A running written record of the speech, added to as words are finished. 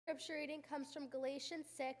Scripture reading comes from Galatians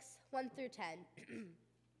 6, 1 through 10.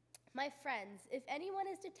 My friends, if anyone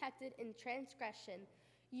is detected in transgression,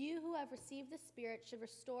 you who have received the Spirit should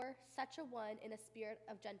restore such a one in a spirit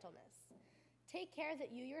of gentleness. Take care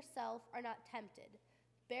that you yourself are not tempted.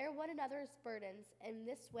 Bear one another's burdens, and in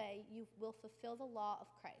this way you will fulfill the law of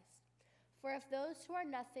Christ. For if those who are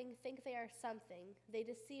nothing think they are something, they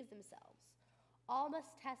deceive themselves. All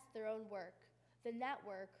must test their own work. Then that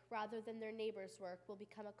work, rather than their neighbor's work, will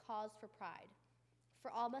become a cause for pride. For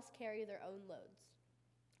all must carry their own loads.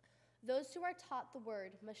 Those who are taught the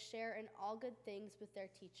word must share in all good things with their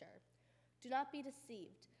teacher. Do not be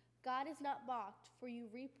deceived. God is not mocked, for you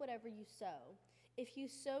reap whatever you sow. If you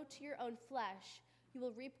sow to your own flesh, you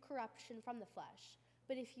will reap corruption from the flesh.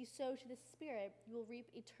 But if you sow to the Spirit, you will reap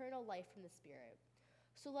eternal life from the Spirit.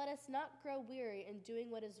 So let us not grow weary in doing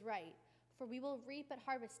what is right, for we will reap at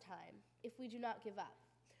harvest time if we do not give up.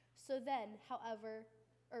 So then,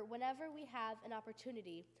 whenever we have an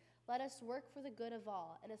opportunity, let us work for the good of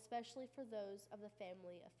all, and especially for those of the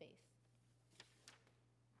family of faith.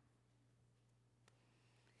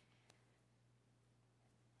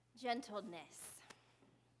 Gentleness,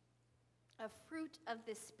 a fruit of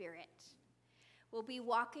the Spirit. We'll be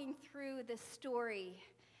walking through the story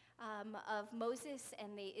of Moses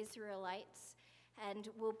and the Israelites, and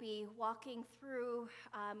we'll be walking through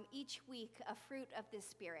each week a fruit of the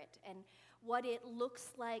Spirit and what it looks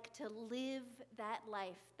like to live that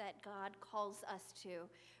life that God calls us to,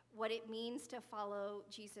 what it means to follow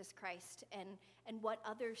Jesus Christ, and what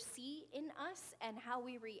others see in us, and how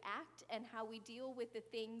we react and how we deal with the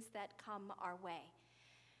things that come our way.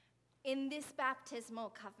 In this baptismal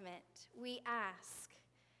covenant, we ask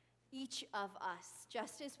each of us,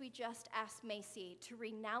 just as we just asked Macy, to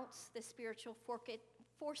renounce the spiritual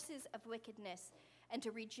forces of wickedness and to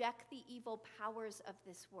reject the evil powers of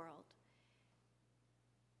this world.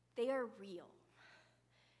 They are real.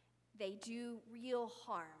 They do real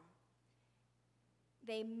harm.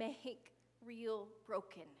 They make real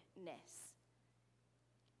brokenness.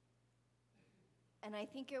 And I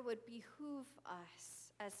think it would behoove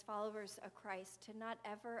us as followers of Christ to not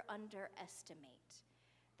ever underestimate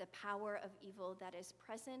the power of evil that is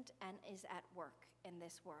present and is at work in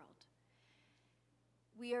this world.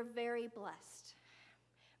 We are very blessed.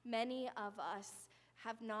 Many of us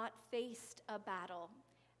have not faced a battle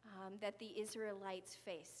that the Israelites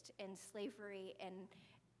faced in slavery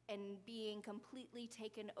and being completely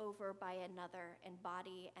taken over by another in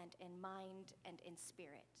body and in mind and in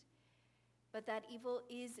spirit. But that evil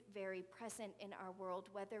is very present in our world,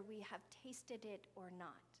 whether we have tasted it or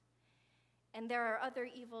not. And there are other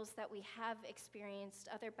evils that we have experienced,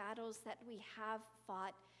 other battles that we have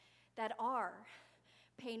fought that are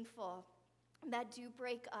painful, that do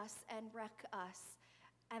break us and wreck us,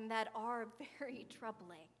 and that are very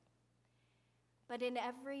troubling. But in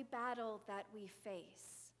every battle that we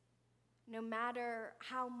face, no matter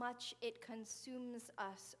how much it consumes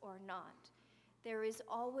us or not, there is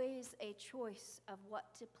always a choice of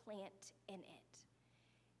what to plant in it.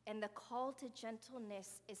 And the call to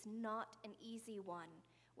gentleness is not an easy one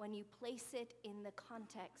when you place it in the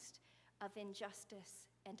context of injustice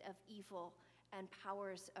and of evil and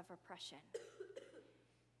powers of oppression.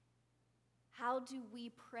 How do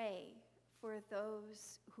we pray for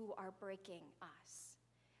those who are breaking us?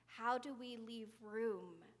 How do we leave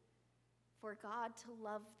room for God to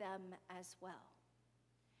love them as well?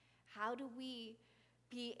 How do we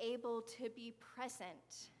be able to be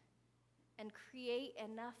present and create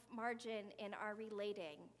enough margin in our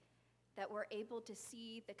relating that we're able to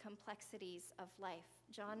see the complexities of life?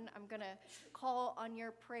 John, I'm going to call on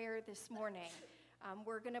your prayer this morning.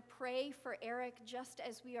 We're going to pray for Eric just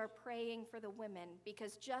as we are praying for the women,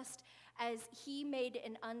 because just as he made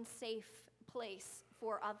an unsafe place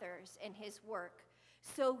for others in his work,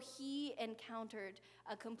 so he encountered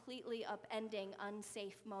a completely upending,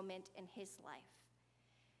 unsafe moment in his life.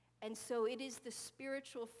 And so it is the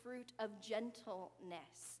spiritual fruit of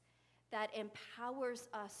gentleness that empowers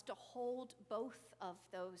us to hold both of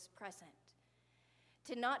those present,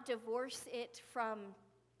 to not divorce it from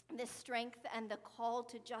the strength and the call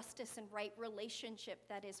to justice and right relationship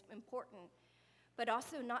that is important, but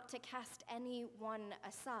also not to cast anyone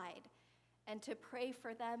aside, and to pray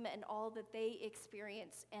for them and all that they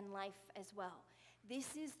experience in life as well.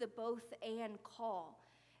 This is the both and call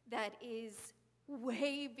that is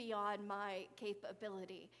way beyond my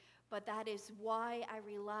capability, but that is why I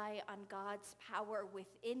rely on God's power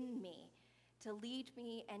within me to lead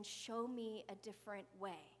me and show me a different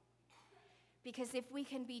way. Because if we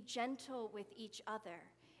can be gentle with each other,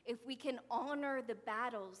 if we can honor the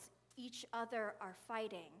battles each other are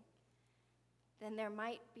fighting, then there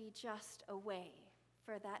might be just a way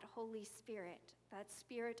for that Holy Spirit, that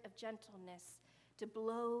spirit of gentleness, to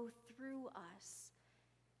blow through us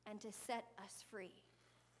and to set us free.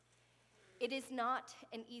 It is not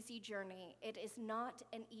an easy journey. It is not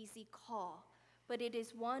an easy call, but it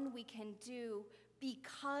is one we can do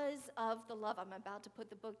because of the love. I'm about to put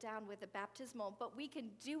the book down with a baptismal, but we can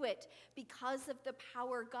do it because of the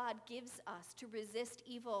power God gives us to resist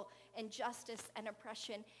evil and justice and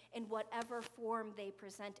oppression in whatever form they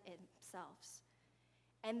present themselves.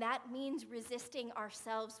 And that means resisting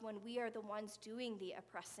ourselves when we are the ones doing the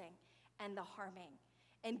oppressing and the harming,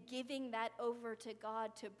 and giving that over to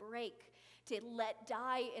God to break, to let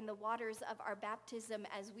die in the waters of our baptism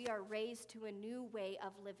as we are raised to a new way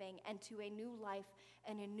of living and to a new life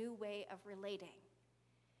and a new way of relating.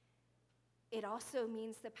 It also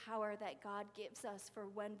means the power that God gives us for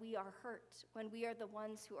when we are hurt, when we are the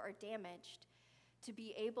ones who are damaged, to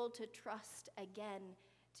be able to trust again,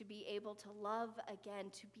 to be able to love again,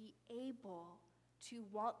 to be able to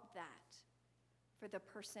want that for the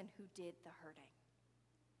person who did the hurting.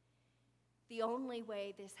 The only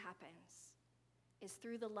way this happens is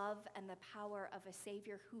through the love and the power of a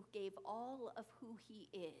Savior who gave all of who he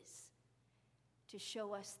is to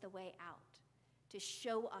show us the way out, to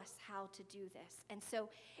show us how to do this. And so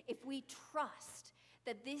if we trust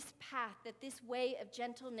that this path, that this way of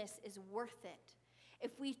gentleness is worth it,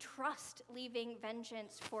 if we trust leaving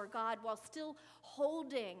vengeance for God while still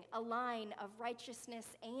holding a line of righteousness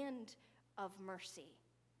and of mercy,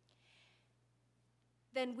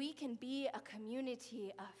 then we can be a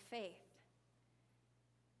community of faith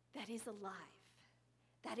that is alive,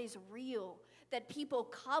 that is real, that people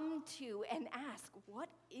come to and ask, what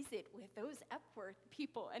is it with those Epworth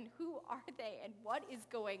people, and who are they, and what is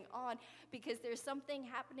going on? Because there's something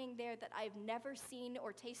happening there that I've never seen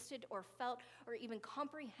or tasted or felt or even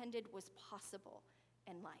comprehended was possible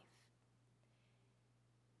in life.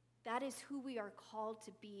 That is who we are called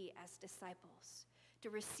to be as disciples, to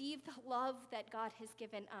receive the love that God has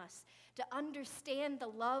given us, to understand the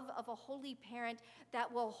love of a holy parent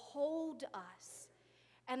that will hold us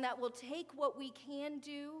and that will take what we can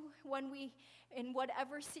do in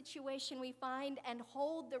whatever situation we find, and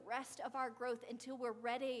hold the rest of our growth until we're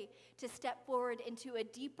ready to step forward into a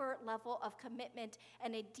deeper level of commitment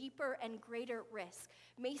and a deeper and greater risk.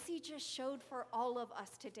 Macy just showed for all of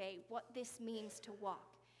us today what this means to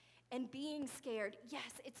walk. And being scared,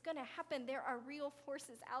 yes, it's going to happen. There are real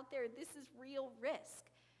forces out there. This is real risk.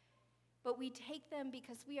 But we take them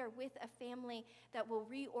because we are with a family that will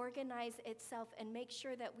reorganize itself and make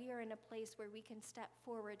sure that we are in a place where we can step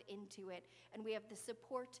forward into it, and we have the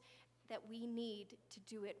support that we need to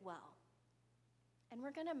do it well. And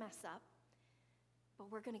we're going to mess up,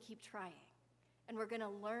 but we're going to keep trying. And we're going to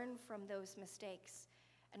learn from those mistakes.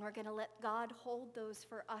 And we're going to let God hold those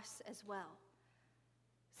for us as well,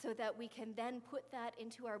 so that we can then put that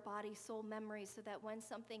into our body, soul, memory, so that when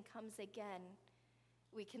something comes again,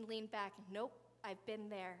 we can lean back. Nope, I've been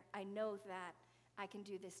there. I know that I can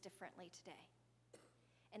do this differently today.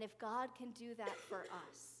 And if God can do that for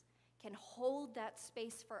us, can hold that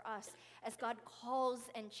space for us as God calls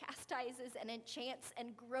and chastises and enchants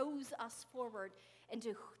and grows us forward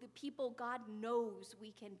into the people God knows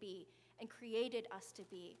we can be and created us to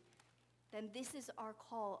be, then this is our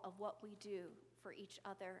call of what we do for each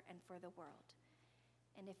other and for the world.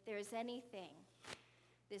 And if there's anything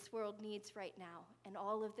this world needs right now, and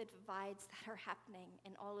all of the divides that are happening,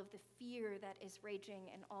 and all of the fear that is raging,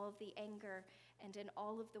 and all of the anger, and in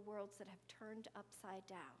all of the worlds that have turned upside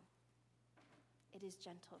down, it is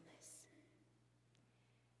gentleness.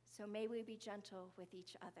 So may we be gentle with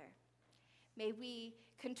each other. May we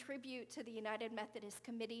contribute to the United Methodist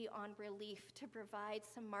Committee on Relief to provide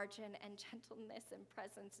some margin and gentleness and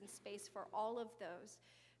presence and space for all of those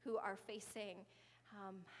who are facing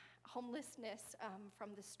homelessness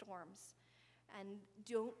from the storms and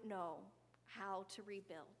don't know how to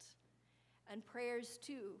rebuild. And prayers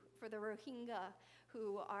too for the Rohingya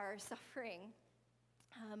who are suffering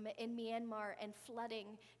in Myanmar and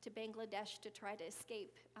flooding to Bangladesh to try to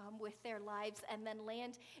escape with their lives, and then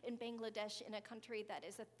land in Bangladesh, in a country that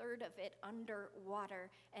is a third of it underwater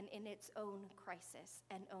and in its own crisis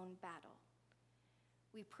and own battle.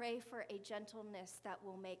 We pray for a gentleness that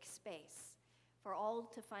will make space for all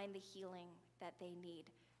to find the healing that they need,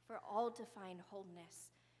 for all to find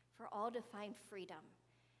wholeness, for all to find freedom,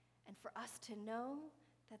 and for us to know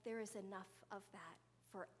that there is enough of that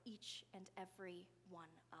for each and every one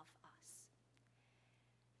of us.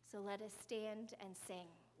 So let us stand and sing,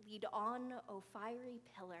 "Lead on, O fiery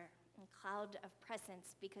pillar and cloud of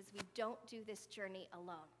presence," because we don't do this journey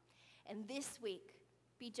alone. And this week,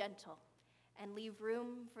 be gentle and leave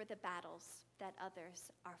room for the battles that others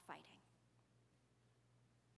are fighting.